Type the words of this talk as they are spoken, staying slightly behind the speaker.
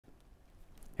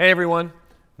Hey everyone,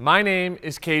 my name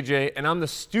is KJ and I'm the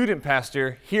student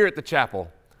pastor here at the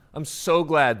chapel. I'm so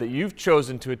glad that you've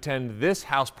chosen to attend this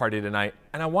house party tonight,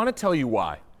 and I want to tell you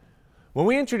why. When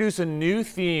we introduce a new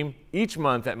theme each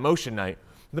month at Motion Night,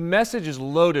 the message is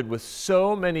loaded with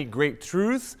so many great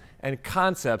truths and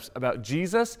concepts about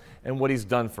Jesus and what He's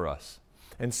done for us.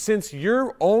 And since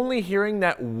you're only hearing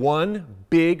that one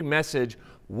big message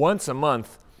once a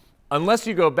month, unless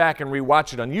you go back and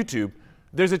rewatch it on YouTube,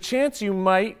 there's a chance you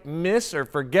might miss or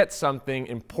forget something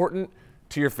important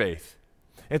to your faith.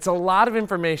 It's a lot of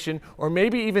information, or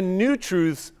maybe even new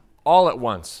truths all at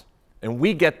once. And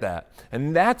we get that.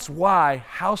 And that's why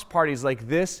house parties like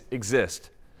this exist.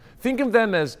 Think of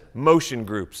them as motion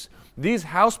groups. These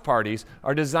house parties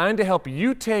are designed to help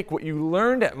you take what you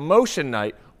learned at Motion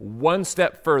Night one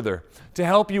step further, to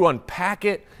help you unpack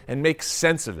it and make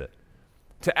sense of it,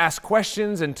 to ask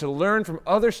questions and to learn from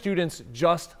other students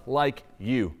just like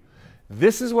you.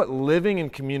 This is what living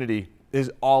in community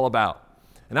is all about.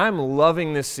 And I'm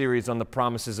loving this series on the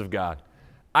promises of God.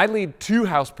 I lead 2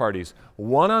 house parties,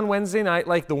 one on Wednesday night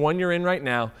like the one you're in right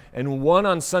now, and one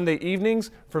on Sunday evenings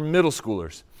for middle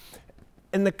schoolers.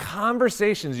 And the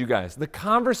conversations, you guys, the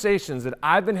conversations that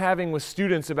I've been having with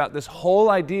students about this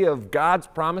whole idea of God's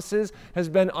promises has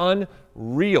been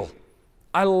unreal.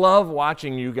 I love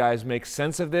watching you guys make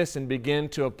sense of this and begin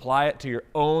to apply it to your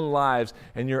own lives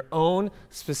and your own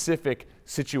specific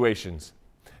situations.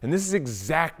 And this is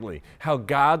exactly how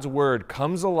God's Word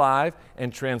comes alive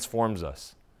and transforms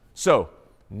us. So,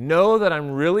 know that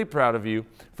I'm really proud of you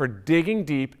for digging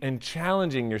deep and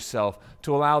challenging yourself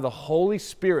to allow the Holy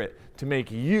Spirit to make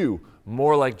you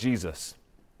more like Jesus.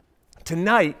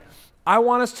 Tonight, I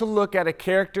want us to look at a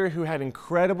character who had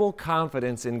incredible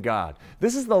confidence in God.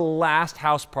 This is the last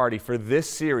house party for this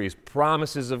series,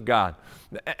 Promises of God.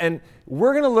 And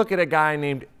we're going to look at a guy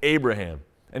named Abraham.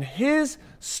 And his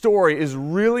story is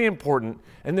really important,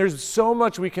 and there's so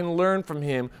much we can learn from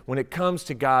him when it comes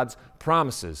to God's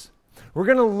promises. We're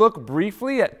going to look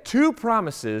briefly at 2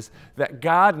 promises that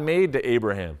God made to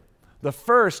Abraham. The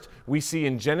first we see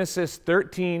in Genesis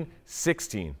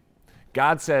 13:16.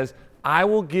 God says, "I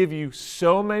will give you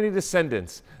so many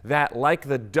descendants that, like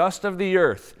the dust of the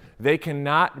earth, they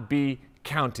cannot be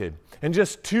counted." And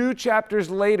just 2 chapters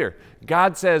later,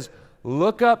 God says,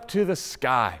 "Look up to the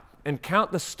sky and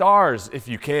count the stars if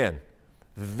you can.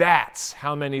 That's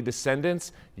how many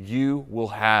descendants you will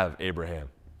have, Abraham."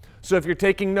 So if you're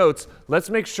taking notes, let's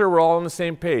make sure we're all on the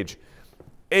same page.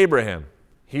 Abraham,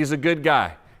 he's a good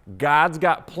guy. God's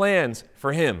got plans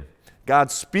for him. God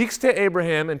speaks to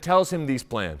Abraham and tells him these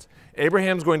plans.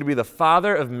 Abraham's going to be the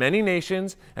father of many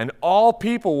nations, and all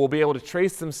people will be able to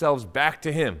trace themselves back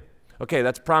to him. Okay,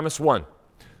 that's promise 1.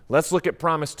 Let's look at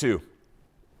promise 2.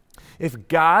 If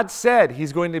God said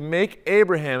He's going to make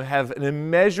Abraham have an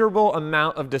immeasurable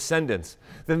amount of descendants,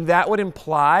 then that would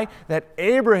imply that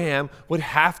Abraham would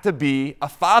have to be a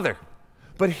father.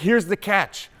 But here's the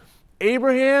catch.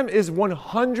 Abraham is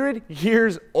 100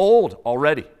 years old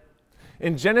already.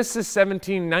 In Genesis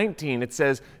 17:19, it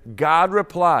says, God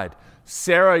replied,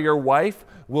 "Sarah, your wife,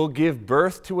 will give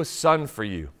birth to a son for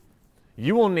you.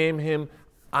 You will name him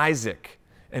Isaac,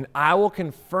 and I will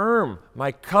confirm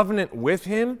my covenant with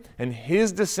him and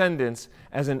his descendants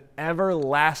as an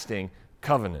everlasting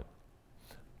covenant."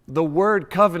 The word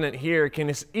covenant here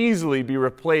can easily be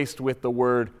replaced with the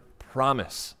word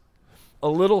promise. A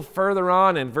little further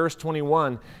on in verse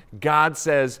 21, God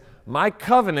says, "My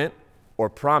covenant,"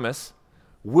 or promise,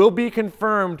 "will be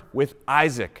confirmed with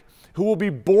Isaac, who will be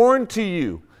born to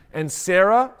you, and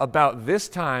Sarah about this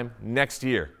time next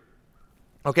year."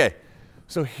 Okay,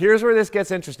 so here's where this gets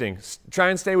interesting. Try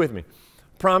and stay with me.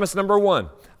 Promise number 1,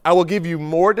 I will give you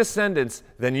more descendants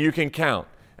than you can count.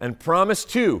 And promise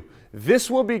 2, this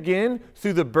will begin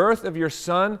through the birth of your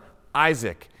son,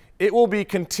 Isaac. It will be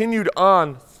continued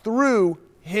on through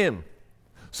him.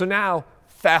 So now,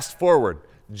 fast forward,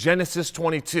 Genesis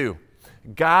 22.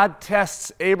 God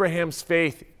tests Abraham's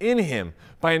faith in him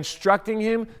by instructing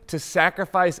him to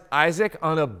sacrifice Isaac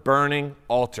on a burning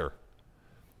altar.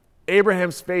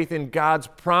 Abraham's faith in God's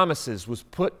promises was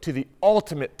put to the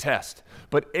ultimate test,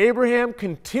 but Abraham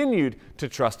continued to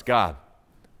trust God.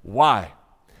 Why?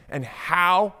 And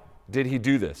how did he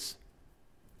do this?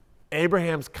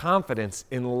 Abraham's confidence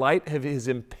in light of his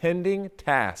impending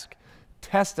task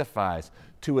testifies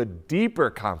to a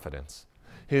deeper confidence,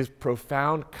 his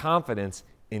profound confidence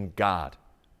in God.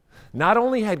 Not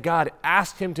only had God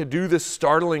asked him to do this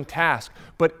startling task,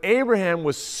 but Abraham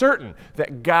was certain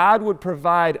that God would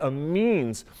provide a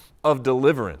means of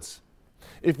deliverance.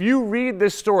 If you read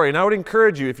this story, and I would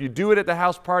encourage you, if you do it at the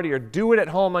house party or do it at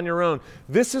home on your own,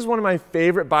 this is one of my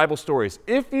favorite Bible stories.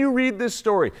 If you read this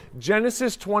story,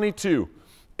 Genesis 22,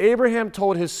 Abraham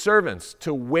told his servants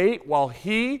to wait while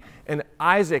he and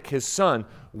Isaac, his son,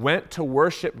 went to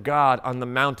worship God on the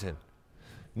mountain.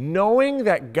 Knowing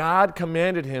that God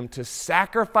commanded him to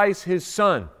sacrifice his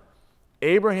son,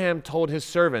 Abraham told his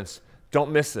servants,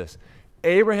 don't miss this,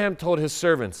 Abraham told his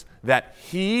servants that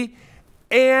he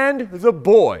and the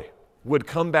boy would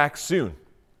come back soon.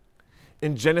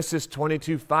 In Genesis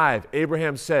 22:5,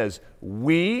 Abraham says,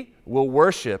 we will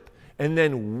worship and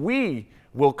then we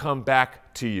will come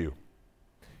back to you.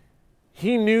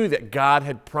 He knew that God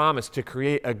had promised to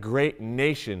create a great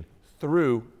nation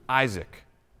through Isaac.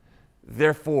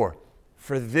 Therefore,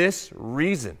 for this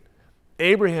reason,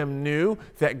 Abraham knew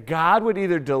that God would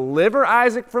either deliver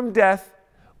Isaac from death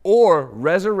or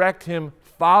resurrect him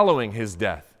following his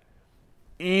death.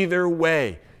 Either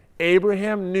way,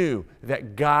 Abraham knew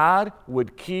that God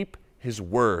would keep his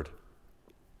word.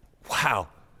 Wow,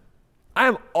 I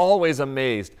am always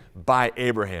amazed by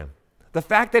Abraham. The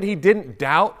fact that he didn't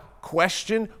doubt,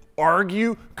 question,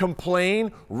 argue,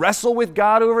 complain, wrestle with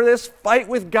God over this, fight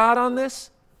with God on this.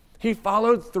 He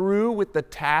followed through with the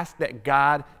task that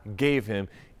God gave him,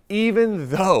 even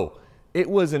though it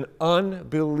was an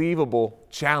unbelievable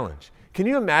challenge. Can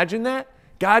you imagine that?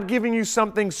 God giving you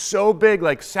something so big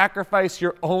like sacrifice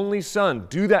your only son.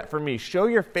 Do that for me. Show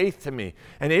your faith to me.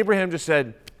 And Abraham just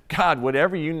said, God,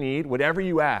 whatever you need, whatever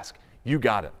you ask, you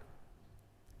got it.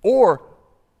 Or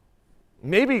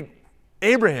maybe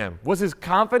Abraham, was his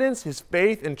confidence, his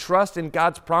faith, and trust in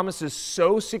God's promises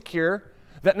so secure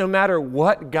that no matter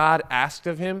what God asked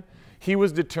of him, he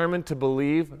was determined to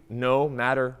believe no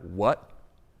matter what?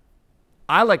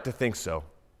 I like to think so.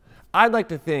 I'd like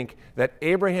to think that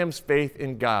Abraham's faith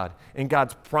in God, in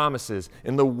God's promises,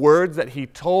 in the words that he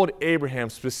told Abraham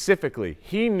specifically,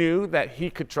 he knew that he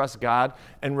could trust God,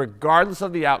 and regardless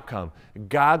of the outcome,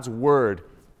 God's word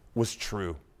was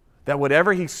true. That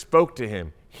whatever he spoke to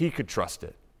him, he could trust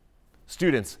it.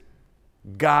 Students,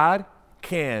 God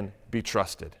can be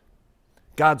trusted.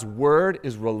 God's word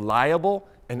is reliable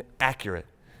and accurate,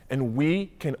 and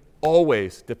we can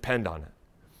always depend on it.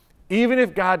 Even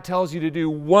if God tells you to do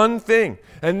one thing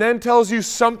and then tells you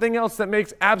something else that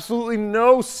makes absolutely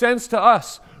no sense to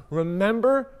us,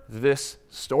 remember this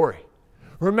story.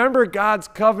 Remember God's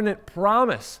covenant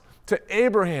promise to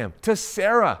Abraham, to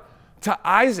Sarah, to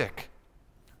Isaac.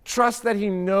 Trust that he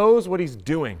knows what he's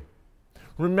doing.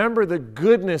 Remember the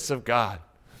goodness of God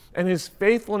and his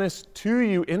faithfulness to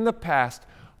you in the past,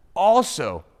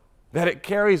 also that it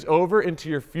carries over into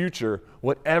your future,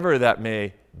 whatever that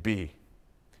may be.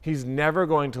 He's never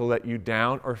going to let you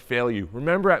down or fail you.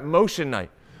 Remember at Motion Night,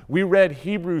 we read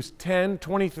Hebrews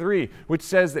 10:23, which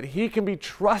says that he can be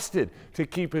trusted to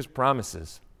keep his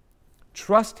promises.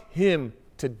 Trust him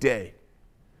today.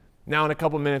 Now in a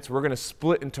couple minutes, we're going to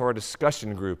split into our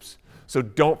discussion groups. So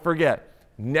don't forget,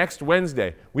 next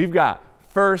Wednesday, we've got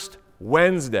First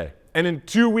Wednesday. And in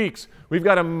 2 weeks, we've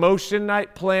got a Motion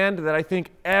Night planned that I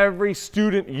think every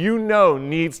student you know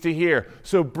needs to hear.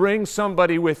 So bring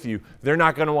somebody with you. They're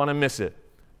not going to want to miss it.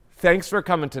 Thanks for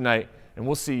coming tonight, and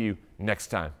we'll see you next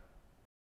time.